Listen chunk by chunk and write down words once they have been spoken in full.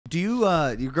Do you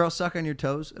your girl suck on your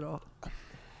toes at all?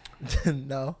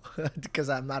 No, because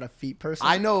I'm not a feet person.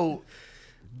 I know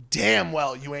damn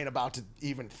well you ain't about to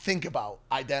even think about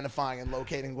identifying and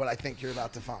locating what I think you're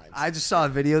about to find. I just saw a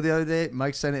video the other day.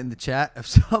 Mike sent it in the chat of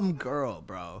some girl,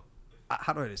 bro.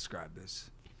 How do I describe this?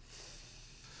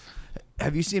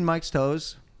 Have you seen Mike's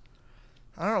toes?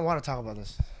 I don't want to talk about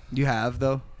this. You have,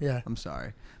 though? Yeah. I'm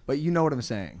sorry. But you know what I'm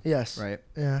saying. Yes. Right?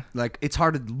 Yeah. Like, it's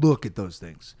hard to look at those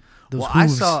things. Those well,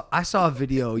 hooves. I saw a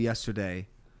video yesterday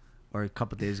or a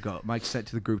couple days ago. Mike sent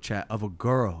to the group chat of a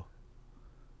girl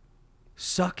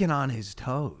sucking on his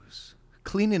toes,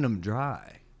 cleaning them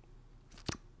dry.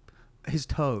 His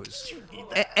toes.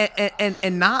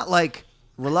 And not, like,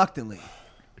 reluctantly.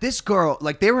 This girl,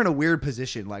 like, they were in a weird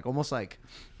position, like, almost like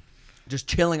just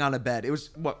chilling on a bed. It was,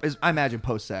 I imagine,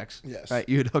 post-sex. Yes. Right?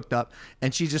 You had hooked up,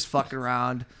 and she's just fucking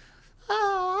around,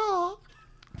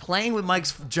 playing with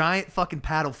Mike's giant fucking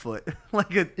paddle foot.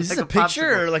 Like a, Is this like a picture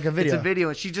popsicle. or like a video? It's a video,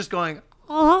 and she's just going,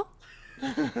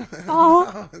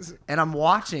 and I'm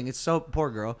watching. It's so, poor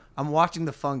girl. I'm watching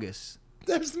the fungus.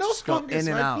 There's no Just go fungus.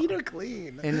 in and My out. feet are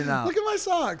clean. In and out. Look at my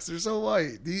socks. They're so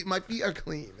white. My feet are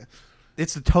clean.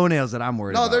 It's the toenails that I'm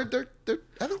worried No, about. they're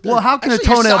I think they're, Well, how can Actually,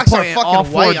 a your toenail socks are point in fucking all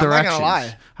four white, I'm not gonna directions?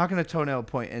 lie. How can a toenail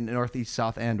point in northeast,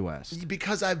 south, and west?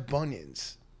 because I have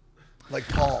bunions. Like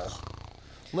Paul.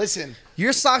 Listen,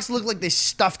 Your socks look like they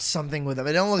stuffed something with them.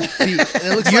 They don't look feet.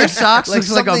 It looks Your like, socks looks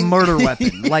like a something- murder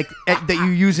weapon, like that you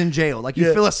use in jail. Like you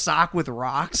Yeah. fill a sock with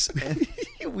rocks and,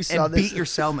 we saw and this. beat your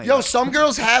cellmate. yo, up. some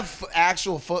girls have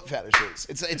actual foot fetishes.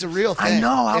 It's a real thing. I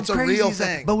know. How it's a crazy real is that?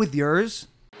 thing. But with yours,